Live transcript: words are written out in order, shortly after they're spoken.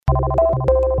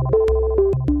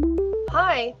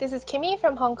Hi, this is Kimmy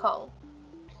from Hong Kong.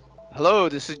 Hello,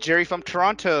 this is Jerry from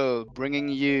Toronto, bringing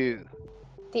you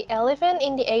The elephant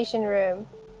in the Asian room.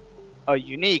 a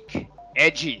unique,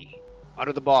 edgy, out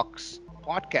of the box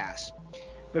podcast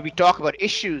where we talk about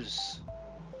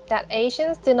That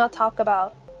Asians do not talk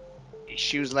about.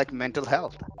 issues like mental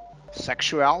health,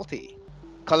 sexuality,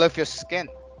 color of your skin,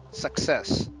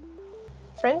 success.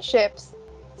 Friendships,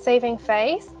 saving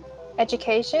face,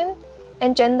 education,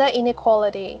 and gender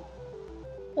inequality.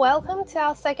 Welcome to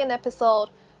our second episode.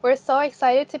 We're so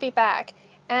excited to be back.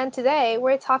 And today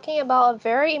we're talking about a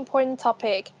very important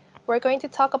topic. We're going to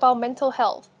talk about mental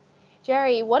health.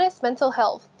 Jerry, what is mental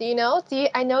health? Do you know?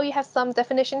 I know you have some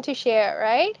definition to share,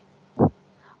 right?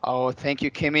 Oh, thank you,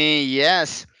 Kimmy.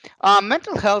 Yes,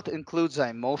 mental health includes our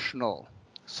emotional,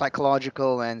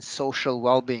 psychological, and social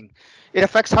well being. It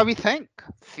affects how we think,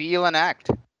 feel, and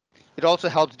act. It also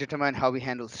helps determine how we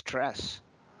handle stress,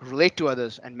 relate to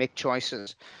others, and make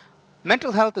choices.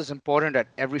 Mental health is important at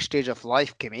every stage of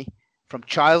life, Kimmy, from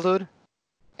childhood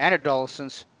and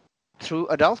adolescence through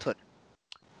adulthood.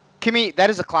 Kimmy,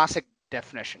 that is a classic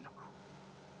definition.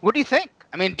 What do you think?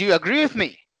 I mean, do you agree with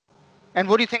me? And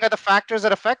what do you think are the factors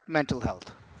that affect mental health?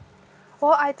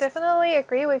 Well, I definitely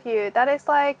agree with you. That is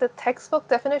like the textbook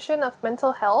definition of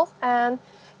mental health. And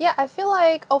yeah, I feel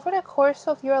like over the course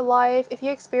of your life, if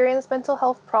you experience mental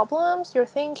health problems, your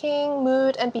thinking,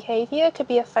 mood, and behavior could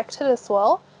be affected as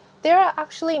well. There are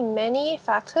actually many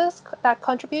factors that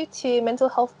contribute to mental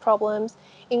health problems,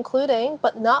 including,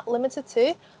 but not limited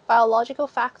to, biological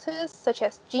factors such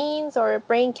as genes or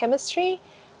brain chemistry,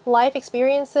 life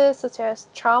experiences such as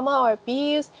trauma or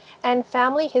abuse, and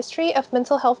family history of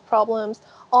mental health problems.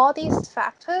 All these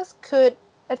factors could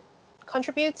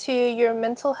contribute to your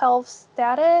mental health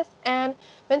status, and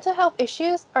mental health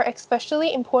issues are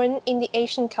especially important in the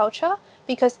Asian culture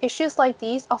because issues like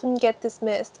these often get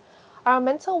dismissed. Our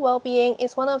mental well being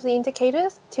is one of the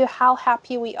indicators to how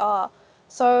happy we are.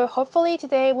 So, hopefully,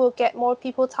 today we'll get more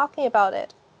people talking about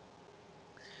it.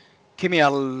 Kimmy, I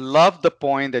love the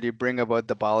point that you bring about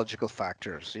the biological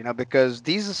factors, because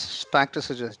these factors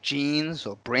such as genes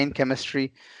or brain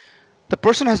chemistry, the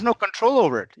person has no control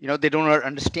over it. They don't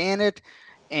understand it.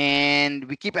 And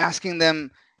we keep asking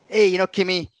them, hey,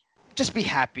 Kimmy, just be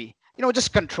happy.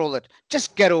 Just control it.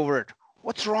 Just get over it.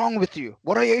 What's wrong with you?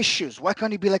 What are your issues? Why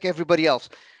can't you be like everybody else?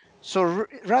 So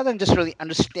rather than just really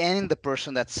understanding the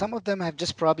person, that some of them have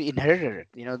just probably inherited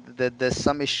it. There's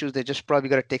some issues they just probably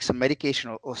got to take some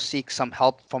medication or seek some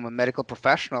help from a medical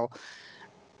professional.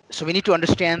 So we need to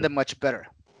understand them much better.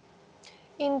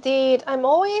 Indeed, I'm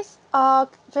always I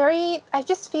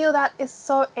just feel that it's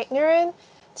so ignorant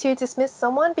to dismiss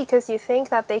someone because you think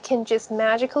that they can just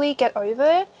magically get over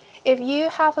it. If you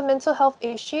have a mental health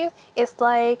issue, it's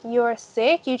like you're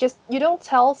sick. You don't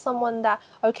tell someone that,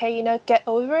 okay, get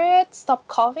over it, stop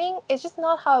coughing. It's just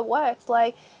not how it works.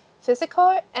 Like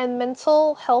physical and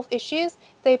mental health issues,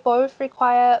 they both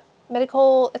require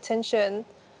medical attention.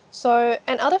 So,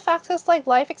 and other factors like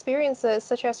life experiences,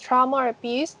 such as trauma or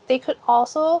abuse, they could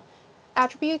also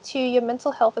attribute to your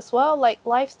mental health as well, like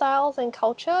lifestyles and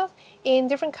culture in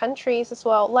different countries as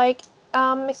well. Like,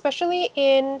 especially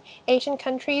in Asian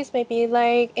countries, maybe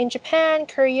like in Japan,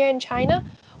 Korea, and China,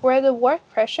 where the work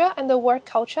pressure and the work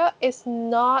culture is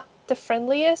not the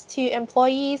friendliest to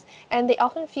employees, and they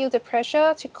often feel the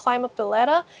pressure to climb up the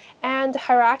ladder, and the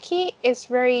hierarchy is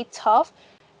very tough,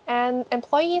 and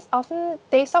employees often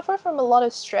they suffer from a lot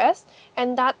of stress,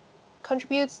 and that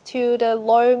contributes to the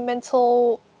low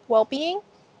mental well-being.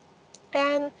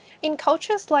 And in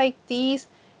cultures like these,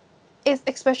 it's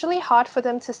especially hard for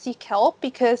them to seek help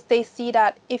because they see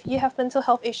that if you have mental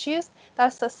health issues,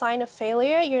 that's a sign of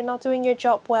failure, you're not doing your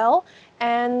job well,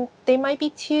 and they might be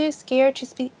too scared to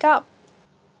speak up.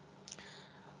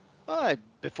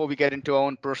 Before we get into our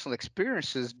own personal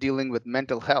experiences dealing with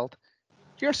mental health,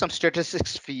 here are some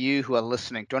statistics for you who are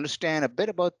listening to understand a bit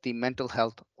about the mental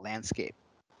health landscape.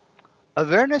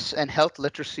 Awareness and health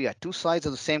literacy are two sides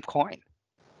of the same coin.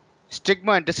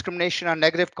 Stigma and discrimination are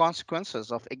negative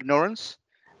consequences of ignorance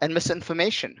and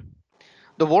misinformation.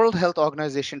 The World Health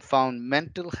Organization found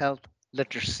mental health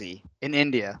literacy in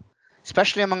India,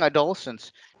 especially among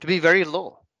adolescents, to be very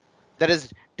low. That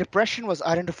is, depression was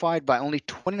identified by only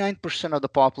 29% of the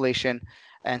population,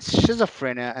 and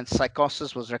schizophrenia and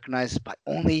psychosis was recognized by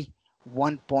only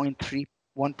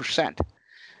 1.31%.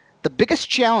 The biggest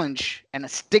challenge and a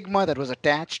stigma that was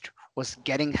attached was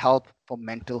getting help for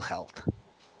mental health.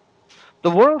 The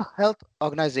World Health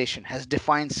Organization has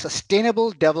defined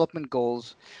sustainable development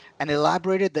goals and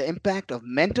elaborated the impact of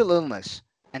mental illness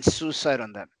and suicide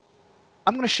on them.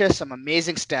 I'm going to share some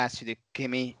amazing stats with you,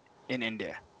 Kimi, in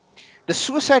India. The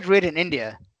suicide rate in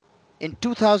India in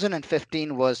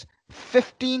 2015 was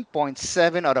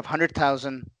 15.7 out of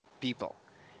 100,000 people.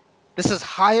 This is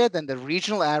higher than the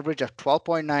regional average of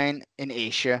 12.9 in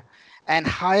Asia and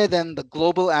higher than the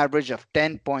global average of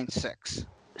 10.6.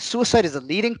 Suicide is the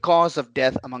leading cause of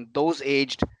death among those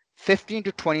aged 15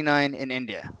 to 29 in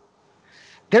India.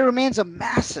 There remains a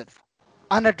massive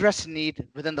unaddressed need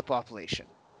within the population.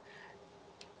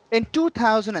 In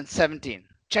 2017,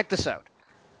 check this out,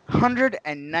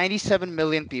 197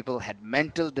 million people had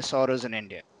mental disorders in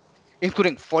India,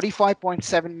 including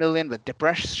 45.7 million with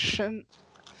depression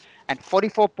and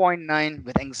 44.9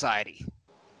 with anxiety.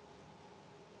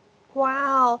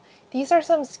 Wow, these are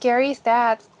some scary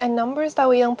stats and numbers that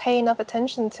we don't pay enough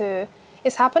attention to.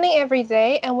 It's happening every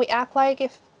day, and we act like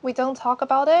if we don't talk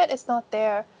about it, it's not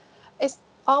there. It's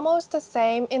almost the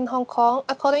same in Hong Kong.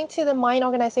 According to the Mind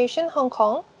organization Hong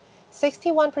Kong,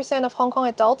 61% of Hong Kong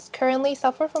adults currently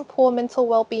suffer from poor mental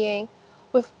well being,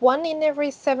 with 1 in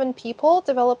every 7 people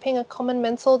developing a common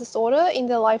mental disorder in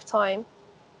their lifetime.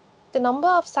 The number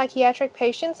of psychiatric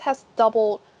patients has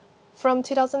doubled from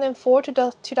 2004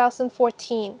 to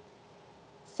 2014.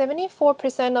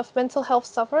 74% of mental health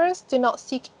sufferers do not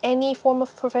seek any form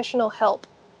of professional help.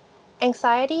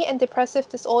 Anxiety and depressive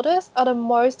disorders are the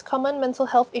most common mental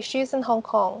health issues in Hong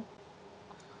Kong.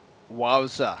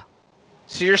 Wowza.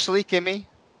 Seriously, Kimmy?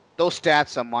 Those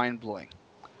stats are mind blowing.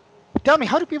 Tell me,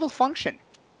 how do people function?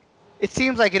 It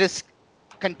seems like it is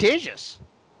contagious.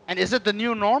 And is it the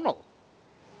new normal?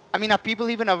 I mean, are people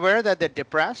even aware that they're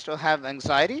depressed or have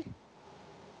anxiety?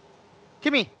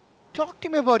 Kimmy, talk to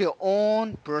me about your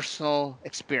own personal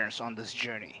experience on this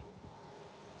journey.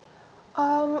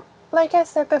 Um, like I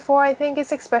said before, I think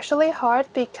it's especially hard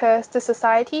because the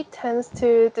society tends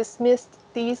to dismiss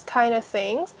these kind of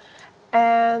things.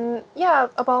 And yeah,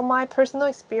 about my personal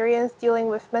experience dealing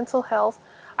with mental health,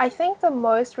 I think the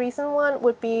most recent one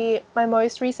would be my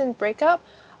most recent breakup.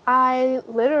 I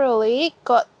literally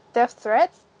got death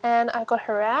threats and I got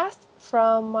harassed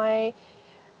from my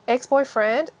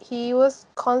ex-boyfriend. He was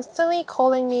constantly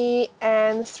calling me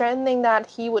and threatening that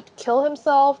he would kill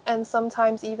himself, and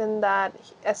sometimes even that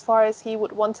as far as he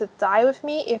would want to die with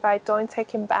me if I don't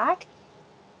take him back.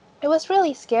 It was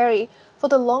really scary. For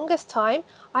the longest time,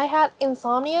 I had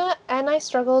insomnia and I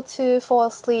struggled to fall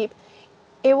asleep.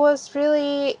 It was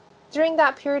really during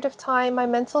that period of time my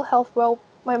mental health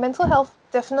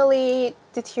definitely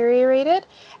deteriorated,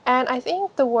 and I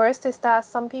think the worst is that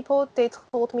some people they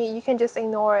told me you can just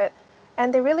ignore it,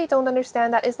 and they really don't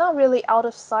understand that it's not really out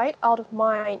of sight out of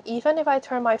mind. Even if I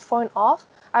turn my phone off,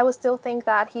 I would still think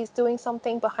that he's doing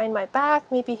something behind my back.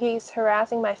 Maybe he's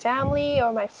harassing my family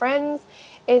or my friends.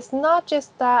 It's not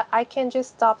just that I can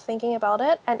just stop thinking about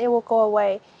it and it will go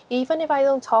away. Even if I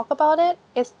don't talk about it,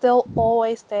 it's still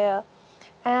always there.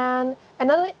 And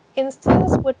another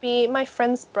instance would be my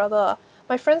friend's brother.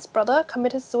 My friend's brother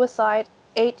committed suicide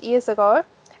 8 years ago,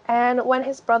 and when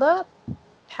his brother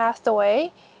passed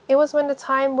away, it was when the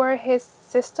time where his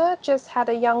sister just had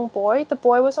a young boy. The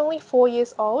boy was only 4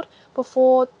 years old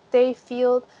before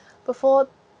before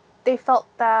they felt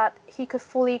that he could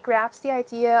fully grasp the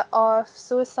idea of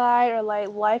suicide or like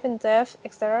life and death,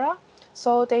 etc.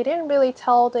 So they didn't really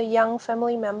tell the young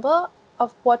family member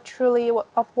of what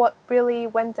really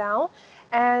went down,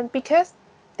 and because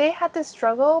they had this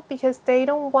struggle because they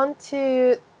don't want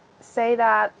to say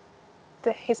that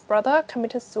his brother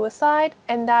committed suicide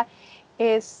and that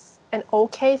is an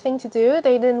okay thing to do.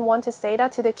 They didn't want to say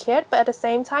that to the kid, but at the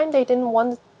same time that they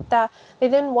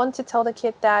didn't want to tell the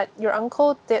kid that your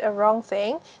uncle did a wrong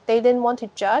thing. They didn't want to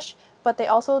judge, but they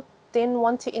also didn't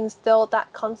want to instill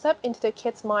that concept into the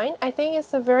kid's mind. I think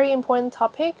it's a very important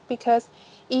topic because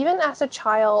even as a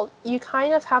child, you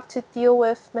kind of have to deal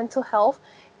with mental health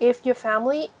if your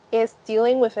family is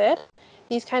dealing with it,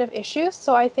 these kind of issues.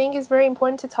 So I think it's very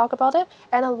important to talk about it,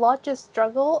 and a lot just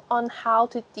struggle on how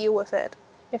to deal with it,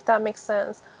 if that makes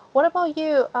sense. What about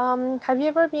you? Have you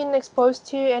ever been exposed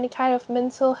to any kind of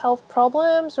mental health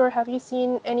problems, or have you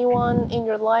seen anyone in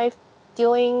your life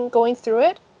going through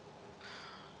it?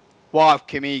 Wow,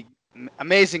 Kimmy,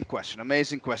 amazing question,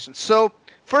 amazing question. So,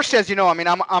 first, as you know, I mean,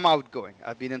 I'm outgoing.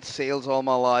 I've been in sales all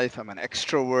my life. I'm an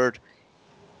extrovert,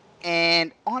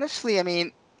 and honestly, I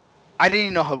mean, I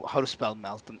didn't know how to spell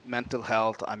mental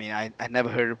health. I mean, I never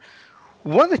heard of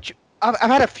one of the. I've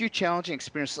had a few challenging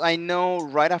experiences. I know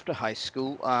right after high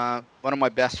school, one of my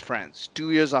best friends,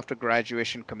 2 years after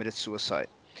graduation, committed suicide.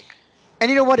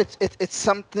 And you know what? It's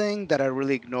something that I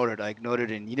really ignored. I ignored it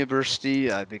in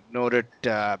university. I've ignored it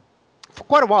for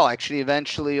quite a while, actually.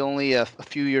 Eventually, only a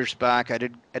few years back, I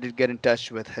did get in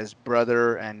touch with his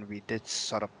brother, and we did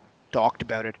sort of talked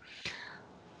about it.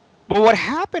 But what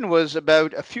happened was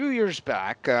about a few years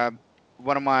back,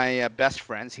 one of my best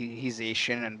friends, he's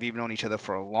Asian and we've known each other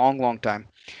for a long, long time.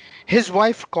 His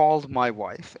wife called my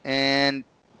wife and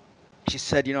she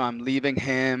said, I'm leaving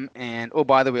him. And oh,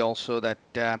 by the way, also that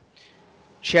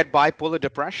she had bipolar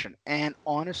depression. And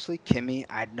honestly, Kimmy,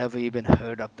 I'd never even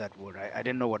heard of that word. I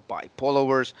didn't know what bipolar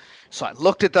was. So I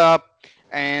looked it up.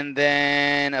 And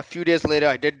then a few days later,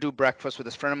 I did do breakfast with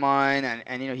this friend of mine.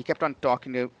 And he kept on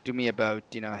talking to me about,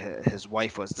 his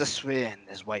wife was this way and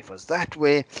his wife was that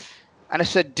way. And I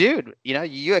said, dude,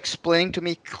 you explaining to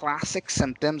me classic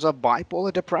symptoms of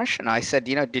bipolar depression. I said,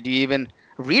 did you even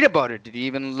read about it? Did you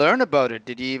even learn about it?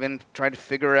 Did you even try to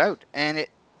figure it out? And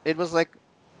it was like,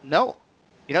 no.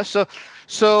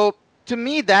 So to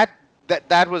me that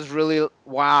was really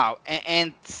wow.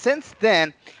 And since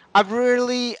then, I've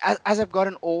really, as I've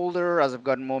gotten older, as I've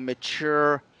gotten more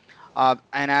mature,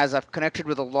 and as I've connected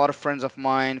with a lot of friends of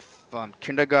mine from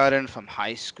kindergarten, from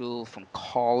high school, from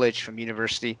college, from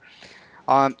university,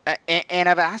 and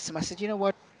I've asked them, I said, you know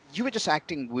what? You were just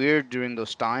acting weird during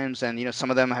those times. And, some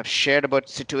of them have shared about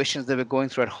situations they were going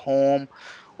through at home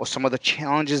or some of the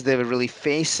challenges they were really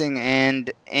facing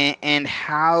and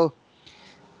how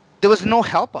there was no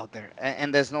help out there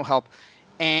and there's no help.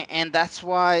 And that's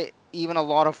why even a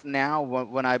lot of now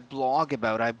when I blog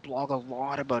a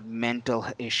lot about mental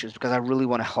issues because I really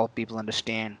want to help people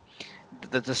understand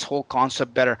this whole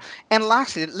concept better. And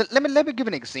lastly, let me give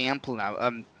an example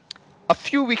now. A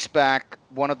few weeks back,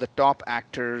 one of the top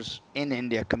actors in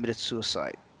India committed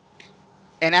suicide.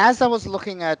 And as I was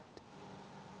looking at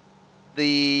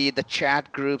the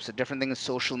chat groups, the different things,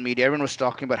 social media, everyone was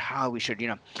talking about how we should,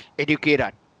 educate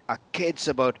our kids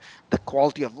about the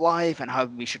quality of life and how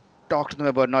we should talk to them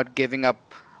about not giving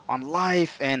up on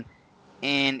life and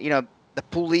the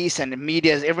police and the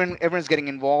media, everyone's getting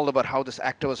involved about how this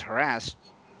actor was harassed.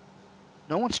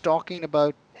 No one's talking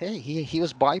about, hey, he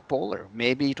was bipolar.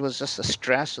 Maybe it was just the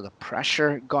stress or the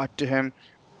pressure got to him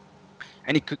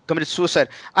and he committed suicide.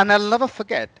 And I'll never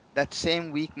forget that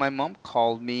same week, my mom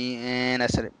called me and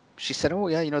she said, oh,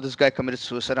 yeah, this guy committed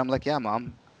suicide. I'm like, yeah,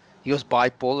 mom, he was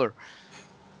bipolar.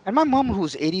 And my mom,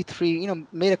 who's 83,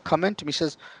 made a comment to me,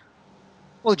 says,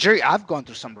 well, Jerry, I've gone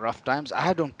through some rough times.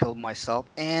 I don't kill myself.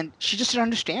 And she just didn't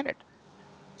understand it.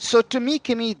 So to me,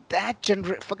 Kimmy,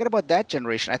 forget about that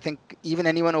generation. I think even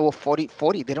anyone over 40,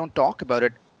 they don't talk about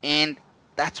it. And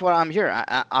that's why I'm here.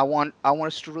 I want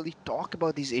us to really talk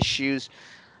about these issues.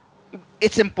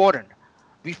 It's important.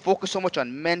 We focus so much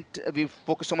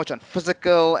on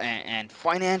physical and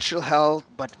financial health,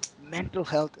 but mental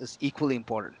health is equally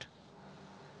important.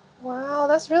 Wow,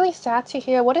 that's really sad to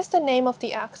hear. What is the name of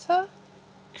the actor?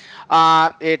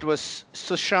 It was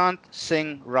Sushant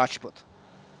Singh Rajput.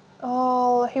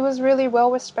 Oh, he was really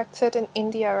well respected in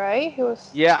India, right? He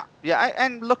was. Yeah,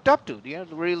 and looked up to,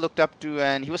 really looked up to,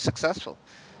 and he was successful,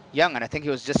 young, and I think he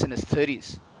was just in his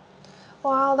 30s.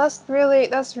 Wow, that's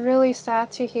really sad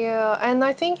to hear. And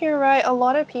I think you're right. A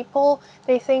lot of people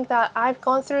they think that I've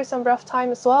gone through some rough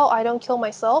time as well. I don't kill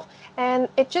myself, and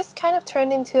it just kind of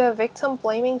turned into a victim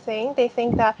blaming thing. They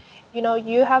think that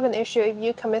you have an issue if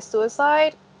you commit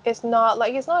suicide. It's not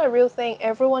a real thing.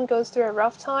 Everyone goes through a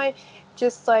rough time.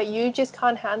 Just like you just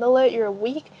can't handle it. You're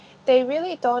weak. They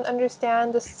really don't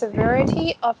understand the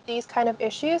severity of these kind of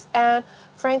issues, and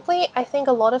frankly, I think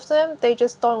a lot of them they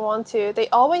just don't want to. They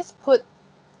always put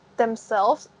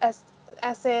themselves as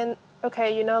in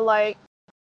okay, like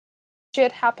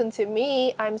shit happened to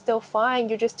me, I'm still fine,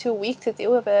 you're just too weak to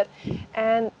deal with it.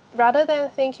 And rather than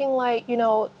thinking like, it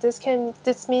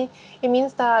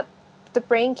means that the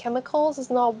brain chemicals is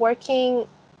not working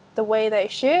the way they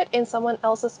should in someone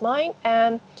else's mind.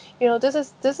 And this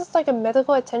is like a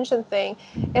medical attention thing.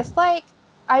 It's like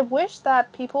I wish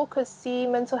that people could see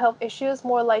mental health issues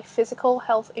more like physical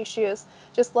health issues.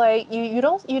 Just like you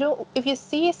don't if you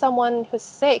see someone who's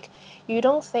sick, you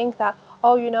don't think that,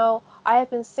 oh, I have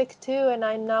been sick too and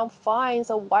I'm now fine,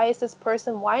 so why is this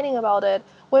person whining about it?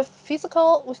 With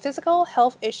physical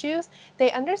health issues,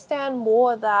 they understand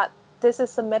more that this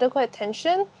is a medical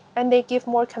attention and they give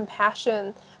more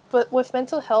compassion. But with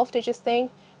mental health, they just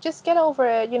think, just get over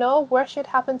it, worse shit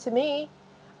happened to me.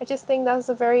 I just think that's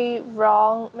a very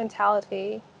wrong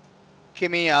mentality.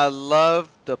 Kimmy, I love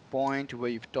the point where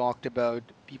you've talked about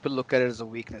people look at it as a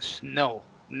weakness. No,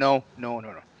 no, no,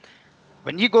 no, no.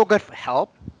 When you go get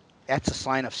help, that's a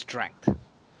sign of strength.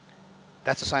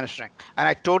 That's a sign of strength. And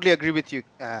I totally agree with you,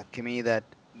 Kimmy, that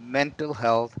mental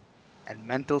health and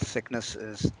mental sickness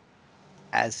is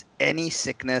as any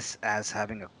sickness as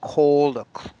having a cold,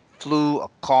 flu, a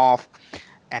cough,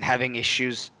 and having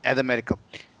issues at the medical.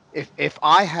 If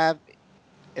I have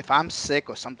If I'm sick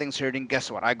or something's hurting, guess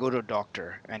what? I go to a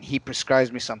doctor and he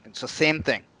prescribes me something. So same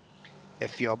thing.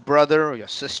 If your brother or your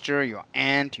sister, your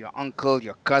aunt, your uncle,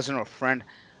 your cousin or friend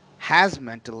has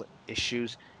mental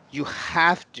issues, you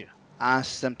have to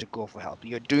ask them to go for help.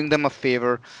 You're doing them a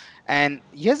favor. And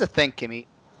here's the thing, Kimmy,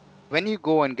 when you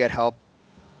go and get help,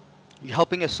 you're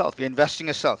helping yourself, you're investing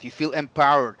yourself, you feel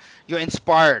empowered, you're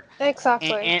inspired, and,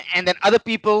 Exactly. and, and then other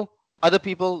people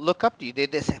look up to you. They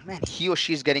say, man, he or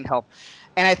she's getting help.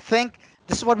 And I think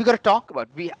this is what we got to talk about.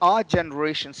 We, our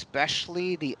generation,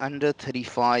 especially the under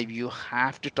 35, you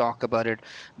have to talk about it,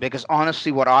 because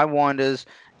honestly what I want is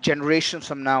generations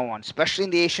from now on, especially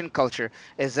in the Asian culture,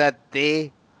 is that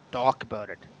they talk about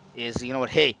it. Is, you know what,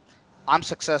 hey, I'm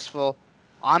successful,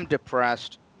 I'm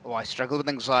depressed, or I struggle with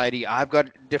anxiety, I've got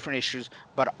different issues,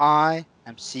 but I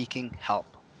am seeking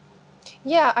help.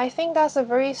 Yeah, I think that's a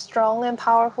very strong and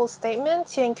powerful statement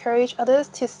to encourage others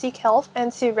to seek help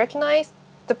and to recognize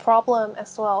the problem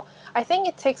as well. I think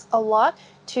it takes a lot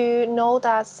to know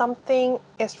that something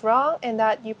is wrong and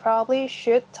that you probably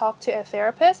should talk to a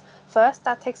therapist first.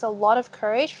 That takes a lot of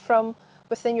courage from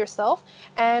within yourself.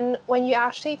 And when you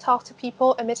actually talk to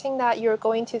people, admitting that you're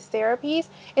going to therapies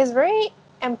is very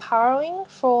empowering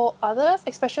for others,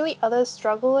 especially others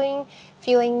struggling,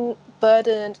 feeling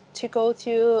burdened to go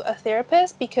to a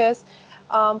therapist because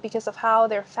of how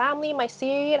their family might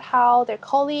see it, how their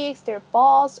colleagues, their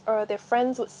boss, or their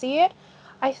friends would see it.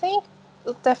 I think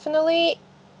definitely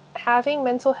having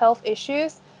mental health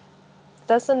issues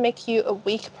doesn't make you a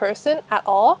weak person at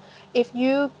all. If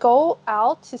you go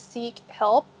out to seek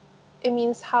help, it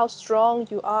means how strong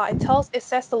you are. It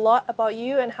says a lot about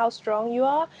you and how strong you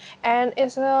are, and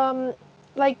it's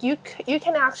like you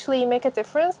can actually make a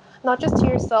difference not just to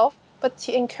yourself but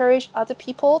to encourage other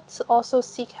people to also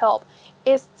seek help.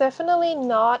 It's definitely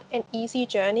not an easy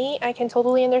journey. I can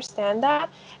totally understand that,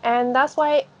 and that's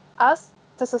why us,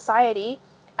 the society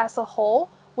as a whole,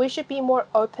 we should be more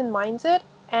open-minded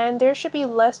and there should be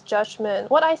less judgment.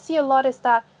 What I see a lot is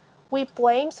that we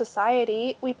blame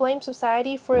society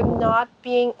for not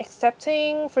being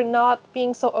accepting, for not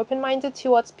being so open-minded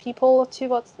towards people,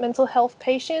 towards mental health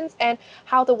patients, and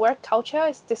how the work culture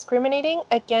is discriminating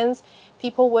against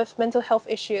people with mental health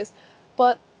issues.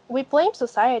 But we blame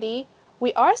society.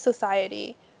 We are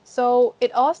society. So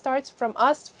it all starts from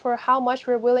us for how much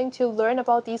we're willing to learn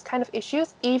about these kind of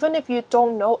issues, even if you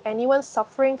don't know anyone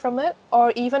suffering from it,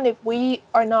 or even if we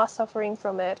are not suffering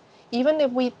from it. Even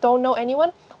if we don't know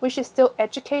anyone, we should still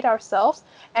educate ourselves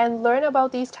and learn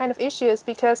about these kind of issues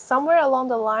because somewhere along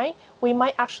the line, we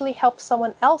might actually help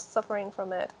someone else suffering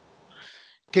from it.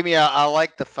 Kimmy, I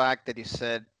like the fact that you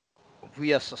said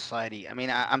we are society. I mean,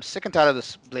 I'm sick and tired of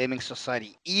this blaming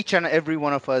society. Each and every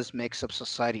one of us makes up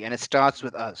society, and it starts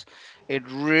with us. It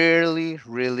really,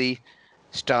 really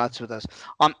starts with us.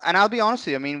 And I'll be honest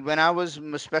with you. I mean, when I was,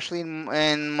 especially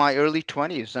in my early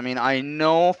 20s, I mean, I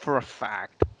know for a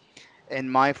fact in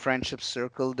my friendship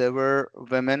circle there were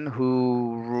women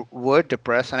who were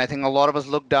depressed, and I think a lot of us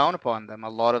look down upon them. A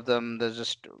lot of them, they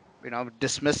just,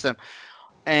 dismiss them.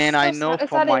 And I So know sad. Is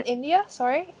from that in my India?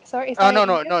 Sorry, is Oh, that in no,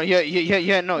 no, India? no.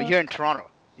 Yeah, no. Oh, Here in Toronto.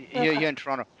 okay. Here in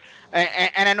Toronto,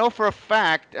 and I know for a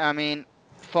fact. I mean,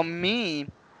 for me,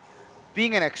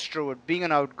 being an extrovert, being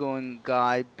an outgoing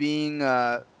guy, being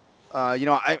and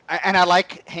I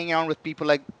like hanging out with people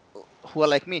like who are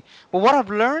like me. But what I've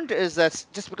learned is that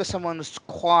just because someone is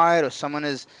quiet or someone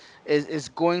is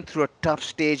going through a tough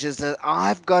stage, is that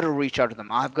I've got to reach out to them.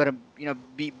 I've got to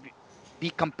be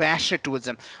compassionate towards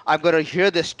them. I've got to hear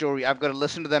their story. I've got to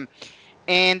listen to them.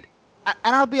 And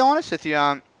I'll be honest with you,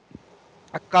 a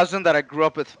cousin that I grew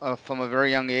up with from a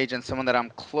very young age, and someone that I'm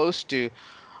close to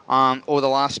over the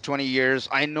last 20 years,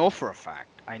 I know for a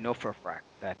fact. I know for a fact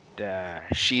that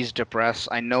she's depressed.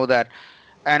 I know that,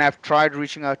 and I've tried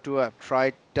reaching out to her. I've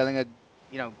tried telling her,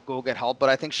 go get help, but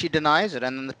I think she denies it,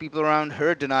 and then the people around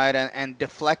her deny it and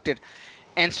deflect it.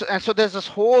 And so there's this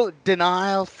whole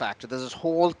denial factor. There's this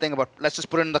whole thing about, let's just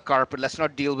put it in the carpet. Let's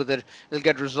not deal with it. It'll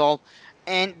get resolved.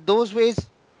 And those ways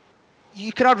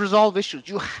you cannot resolve issues.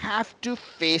 You have to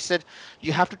face it.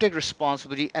 You have to take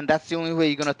responsibility, and that's the only way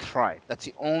you're going to thrive. That's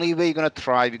the only way you're going to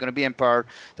thrive. You're going to be empowered.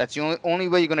 That's the only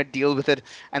way you're going to deal with it,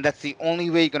 and that's the only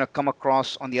way you're going to come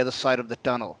across on the other side of the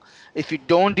tunnel. If you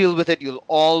don't deal with it, you'll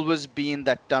always be in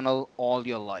that tunnel all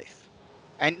your life.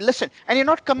 And listen, and you're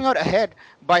not coming out ahead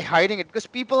by hiding it, because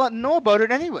people know about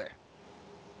it anyway.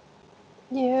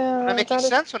 Am I Yeah, making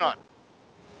sense or not?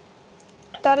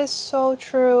 that is so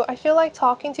true. I feel like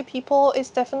talking to people is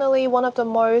definitely one of the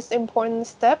most important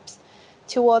steps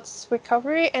towards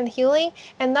recovery and healing.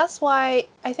 And that's why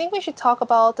I think we should talk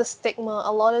about the stigma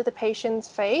a lot of the patients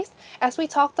face. As we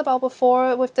talked about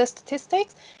before with the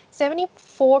statistics,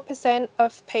 74%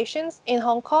 of patients in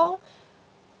Hong Kong,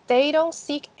 they don't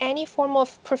seek any form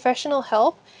of professional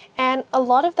help, and a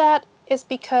lot of that is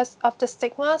because of the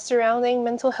stigma surrounding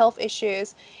mental health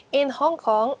issues in Hong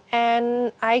Kong,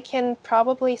 and I can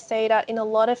probably say that in a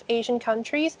lot of Asian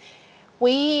countries,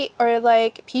 we are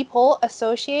like people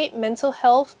associate mental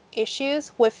health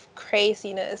issues with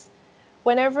craziness.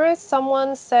 Whenever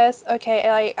someone says,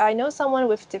 okay, I know someone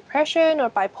with depression or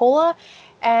bipolar,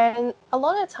 and a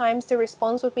lot of times the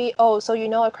response would be, oh, so you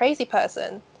know a crazy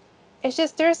person. It's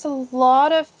just there's a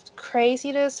lot of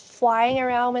craziness flying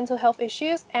around mental health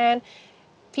issues, and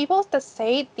people that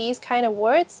say these kind of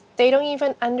words, they don't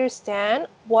even understand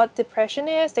what depression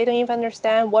is. They don't even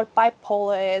understand what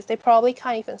bipolar is. They probably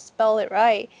can't even spell it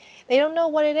right. They don't know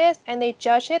what it is, and they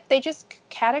judge it. They just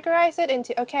categorize it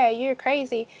into, okay, you're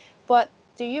crazy. But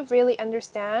do you really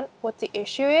understand what the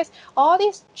issue is? All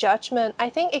this judgment, I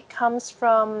think it comes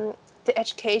from the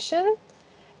education,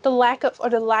 the lack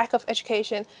of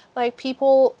education. Like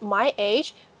people my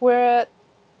age were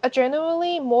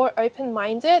generally more open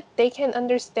minded. They can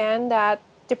understand that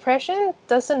depression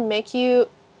doesn't make you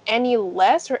any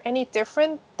less or any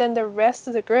different than the rest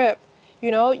of the group.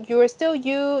 You're still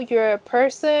you, you're a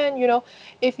person.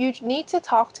 If you need to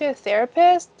talk to a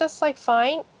therapist, that's like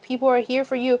fine. People are here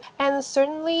for you. And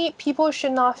certainly, people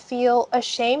should not feel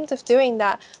ashamed of doing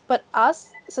that. But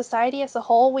us, society as a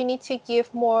whole, we need to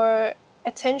give more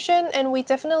attention, and we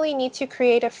definitely need to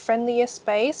create a friendlier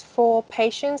space for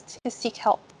patients to seek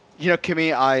help.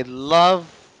 Kimmy, I love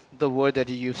the word that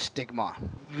you use, stigma.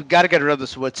 We've got to get rid of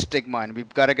this word stigma, and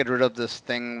we've got to get rid of this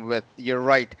thing with, you're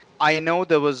right. I know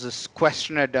there was this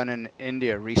questionnaire done in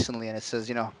India recently, and it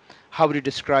says, how would you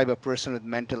describe a person with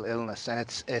mental illness? And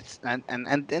it's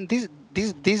and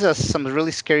these are some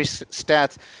really scary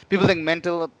stats. People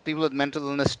with mental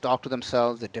illness talk to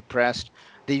themselves. They're depressed.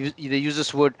 They use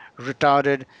this word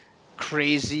retarded,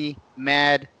 crazy,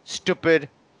 mad, stupid,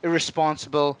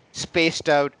 irresponsible, spaced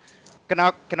out,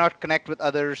 cannot connect with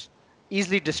others,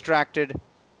 easily distracted,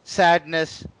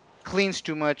 sadness, cleans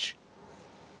too much,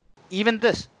 even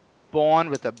this, born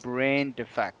with a brain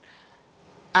defect.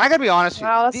 And I gotta be honest with you,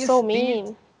 Wow, that's so these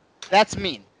mean. that's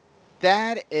mean.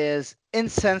 That is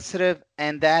insensitive,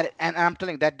 and I'm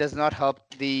telling you, that does not help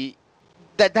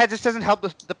that just doesn't help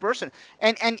the person.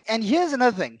 And here's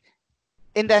another thing.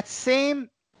 In that same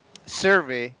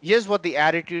survey, here's what the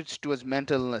attitudes towards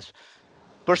mental illness.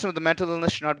 Person with a mental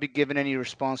illness should not be given any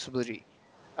responsibility.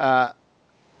 Uh,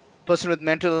 Person with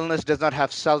mental illness does not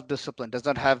have self-discipline, does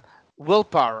not have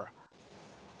willpower.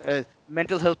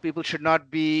 Mental health people should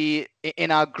not be in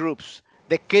our groups.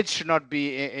 Their kids should not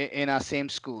be in our same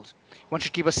schools. One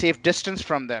should keep a safe distance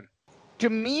from them. To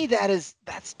me, that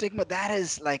stigma. That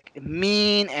is like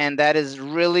mean, and that is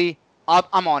really.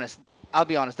 I'm honest. I'll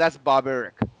be honest. That's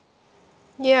barbaric.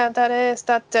 Yeah,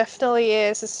 that definitely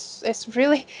is. It's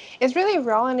really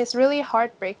wrong, and it's really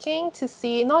heartbreaking to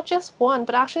see not just one,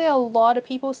 but actually a lot of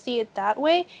people see it that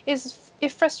way.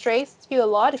 It frustrates you a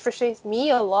lot. It frustrates me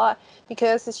a lot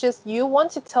because it's just you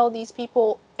want to tell these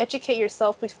people, educate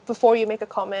yourself before you make a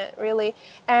comment, really.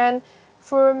 And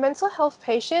for mental health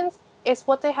patients, it's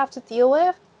what they have to deal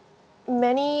with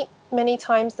many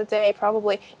times a day,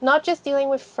 probably. Not just dealing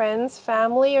with friends,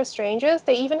 family, or strangers,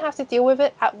 they even have to deal with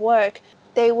it at work.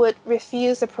 They would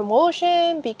refuse a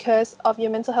promotion because of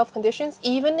your mental health conditions,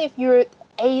 even if you're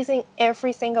acing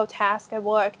every single task at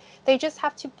work. They just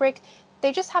have to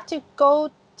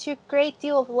go to a great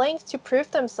deal of length to prove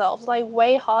themselves, like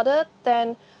way harder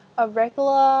than a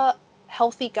regular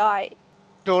healthy guy.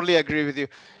 Totally agree with you.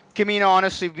 Kimina,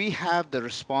 honestly, we have the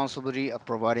responsibility of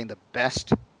providing the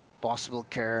best possible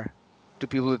care to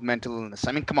people with mental illness.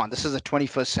 I mean, come on, this is the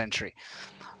 21st century.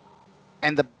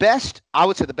 And I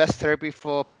would say, the best therapy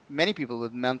for many people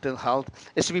with mental health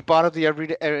is to be part of the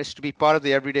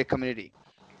everyday community.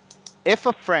 If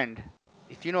a friend,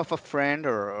 if you know of a friend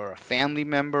or a family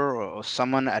member or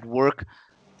someone at work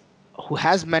who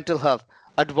has mental health,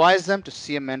 advise them to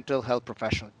see a mental health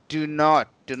professional. Do not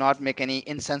make any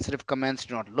insensitive comments.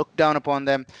 Do not look down upon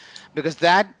them, because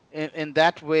in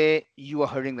that way you are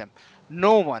hurting them.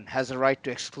 No one has a right to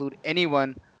exclude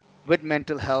anyone with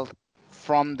mental health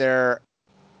from the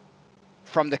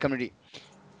community.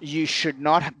 You should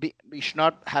not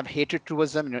have hatred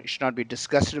towards them. You should not be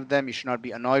disgusted with them. You should not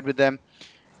be annoyed with them.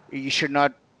 You should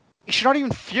not you should not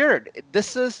even fear it.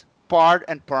 This is part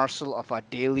and parcel of our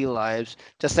daily lives.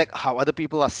 Just like how other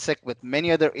people are sick with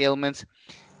many other ailments,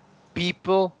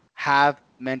 people have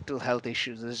mental health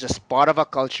issues. It's just part of our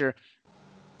culture.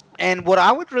 And what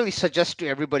I would really suggest to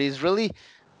everybody is really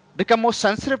become more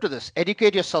sensitive to this.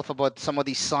 Educate yourself about some of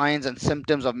these signs and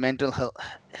symptoms of mental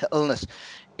illness.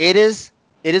 It is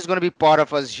it is going to be part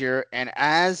of us here, and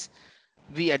as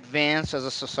we advance as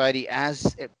a society,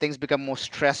 as things become more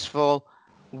stressful,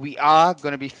 we are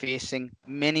going to be facing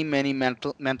many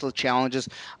mental challenges.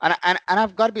 And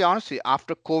I've got to be honest with you,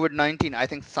 after COVID-19, I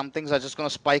think some things are just going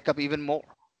to spike up even more.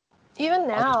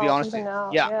 I'll just be honest with Even you.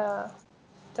 now, Yeah. yeah.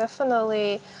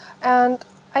 Definitely. And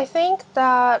I think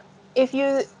that if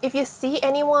you see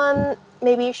anyone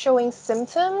maybe showing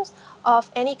symptoms of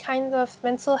any kind of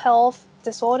mental health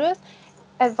disorders,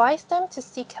 advise them to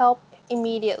seek help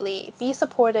immediately. Be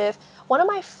supportive. One of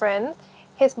my friends,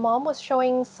 his mom was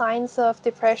showing signs of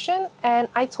depression, and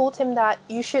I told him that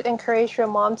you should encourage your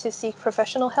mom to seek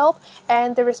professional help.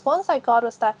 And the response I got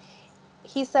was that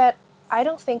he said, I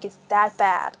don't think it's that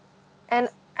bad. And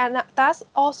and that's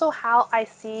also how I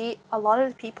see a lot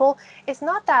of people. It's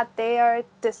not that they are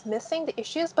dismissing the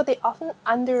issues, but they often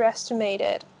underestimate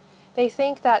it. They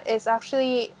think that it's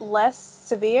actually less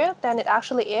severe than it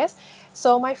actually is.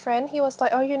 So my friend, he was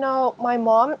like, "Oh, my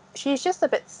mom, she's just a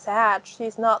bit sad.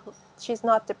 She's not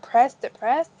depressed.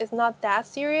 It's not that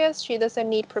serious. She doesn't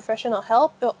need professional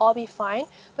help. It'll all be fine."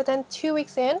 But then 2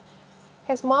 weeks in,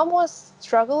 his mom was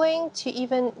struggling to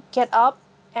even get up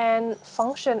and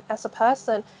function as a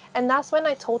person. And that's when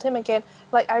I told him again,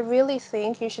 like, I really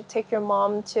think you should take your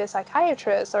mom to a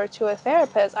psychiatrist or to a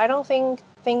therapist. I don't think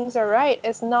things are right.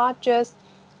 It's not just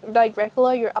like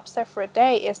regular, you're upset for a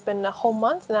day. It's been a whole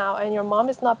month now, and your mom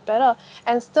is not better.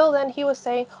 And still, then he was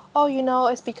saying, oh,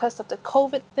 it's because of the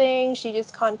COVID thing. She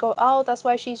just can't go out. That's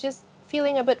why she's just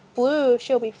feeling a bit blue.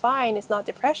 She'll be fine. It's not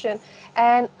depression.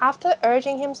 And after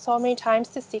urging him so many times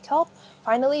to seek help,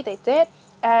 finally they did.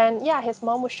 And yeah, his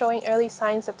mom was showing early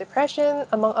signs of depression,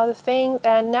 among other things.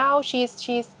 And now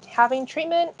she's having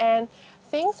treatment, and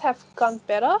things have gone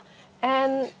better.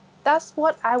 And that's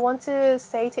what I want to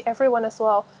say to everyone as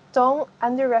well. Don't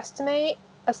underestimate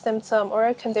a symptom or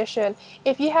a condition.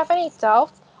 If you have any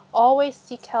doubt, always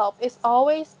seek help. It's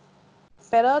always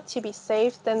better to be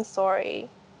safe than sorry.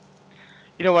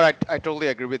 You know what? I totally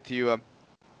agree with you.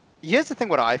 Here's the thing: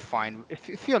 what I find,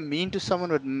 if you're mean to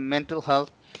someone with mental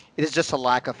health, it is just a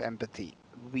lack of empathy.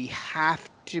 We have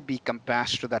to be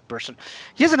compassionate to that person.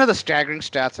 Here's another staggering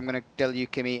stats I'm going to tell you,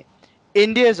 Kimmy.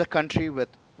 India is a country with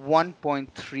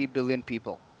 1.3 billion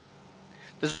people.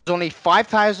 There's only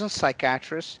 5,000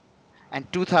 psychiatrists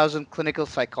and 2,000 clinical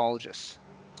psychologists.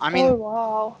 I Oh, mean,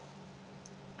 wow.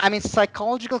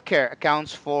 psychological care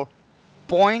accounts for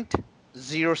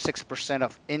 0.06%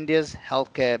 of India's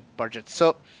healthcare budget.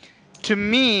 So to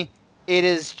me, it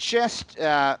is just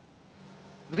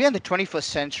we're in the 21st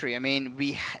century. I mean,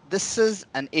 this is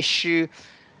an issue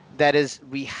that is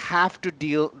we have to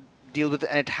deal with,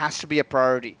 and it has to be a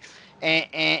priority.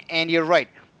 And you're right,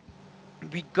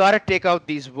 we gotta take out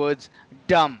these words: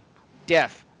 dumb,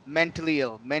 deaf, mentally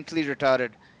ill, mentally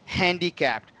retarded,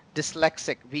 handicapped,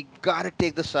 dyslexic. We gotta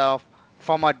take this off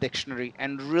from our dictionary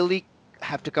and really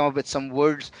have to come up with some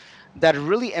words that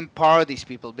really empower these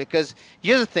people. Because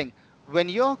here's the thing: when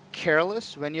you're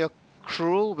careless, when you're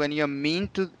cruel, when you're mean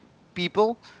to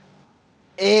people,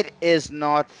 it is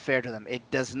not fair to them. It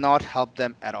does not help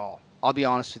them at all. I'll be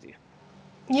honest with you.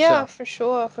 Yeah, So, for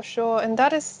sure, for sure. And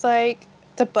that is like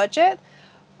the budget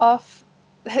of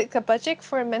like the budget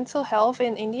for mental health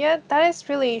in India. That is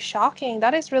really shocking.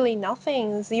 That is really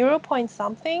nothing. 0 point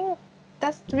something.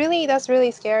 That's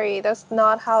really scary. That's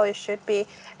not how it should be.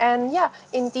 And yeah,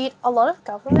 indeed, a lot of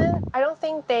government, I don't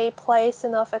think they place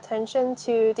enough attention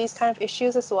to these kind of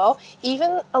issues as well.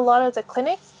 Even a lot of the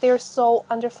clinics, they're so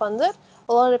underfunded.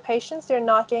 A lot of the patients, they're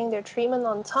not getting their treatment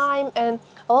on time, and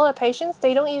a lot of patients,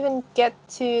 they don't even get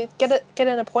to get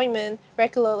an appointment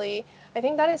regularly. I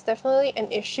think that is definitely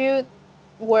an issue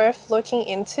worth looking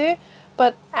into.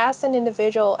 But as an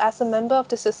individual, as a member of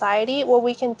the society, what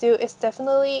we can do is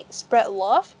definitely spread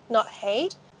love, not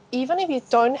hate. Even if you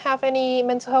don't have any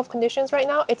mental health conditions right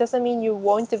now, it doesn't mean you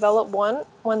won't develop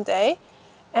one day.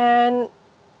 And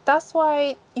that's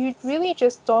why you really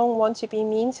just don't want to be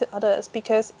mean to others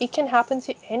because it can happen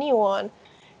to anyone.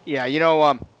 yeah,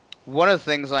 one of the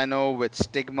things I know with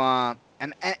stigma,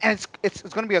 and it's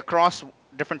going to be across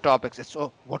different topics. It's,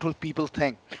 oh, what will people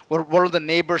think? What will the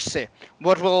neighbors say?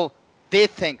 What will they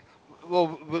think?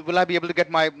 Well, will I be able to get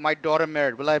my daughter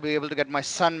married? Will I be able to get my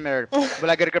son married? Will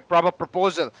I get a proper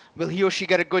proposal? Will he or she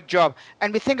get a good job?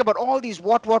 And we think about all these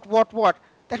what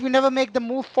that we never make the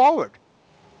move forward.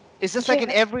 It's just like in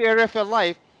Yeah. every area of your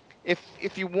life.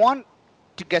 If you want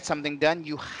to get something done,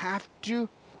 you have to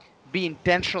be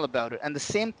intentional about it. And the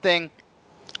same thing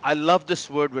I love this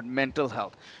word with mental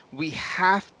health. We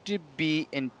have to be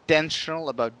intentional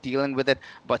about dealing with it,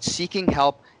 about seeking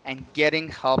help and getting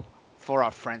help for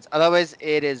our friends. Otherwise,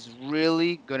 it is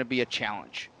really going to be a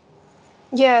challenge.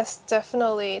 Yes,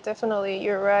 definitely, definitely,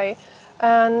 you're right.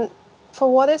 And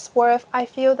for what it's worth, I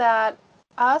feel that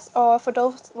us or for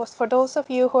those of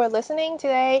you who are listening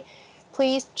today,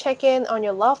 please check in on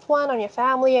your loved one, on your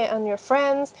family, and on your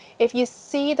friends. If you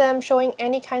see them showing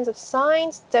any kinds of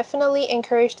signs, definitely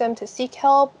encourage them to seek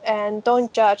help and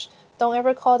don't judge. Don't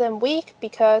ever call them weak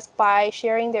because by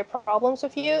sharing their problems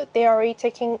with you, they are already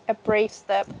taking a brave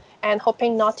step and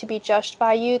hoping not to be judged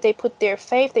by you. They put their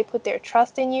faith, they put their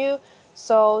trust in you.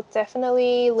 So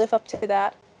definitely live up to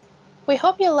that. We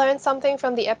hope you learned something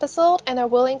from the episode and are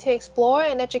willing to explore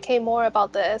and educate more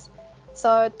about this.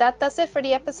 So that does it for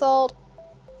the episode.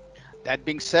 That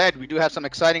being said, we do have some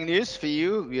exciting news for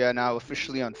you. We are now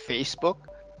officially on Facebook,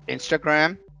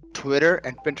 Instagram, Twitter,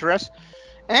 and Pinterest.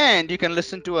 And you can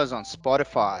listen to us on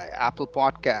Spotify, Apple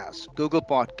Podcasts, Google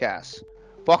Podcasts,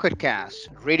 Pocket Casts,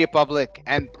 Radio Public,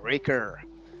 and Breaker.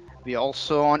 We're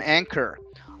also on Anchor.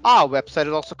 Our website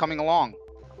is also coming along.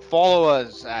 Follow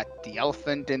us at The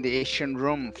Elephant in the Asian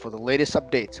Room for the latest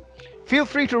updates. Feel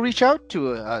free to reach out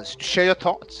to us to share your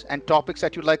thoughts and topics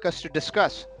that you'd like us to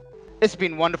discuss. It's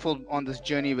been wonderful on this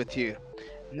journey with you.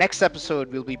 Next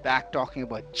episode, we'll be back talking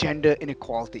about gender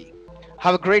inequality.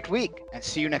 Have a great week and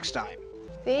see you next time.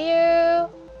 See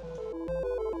you!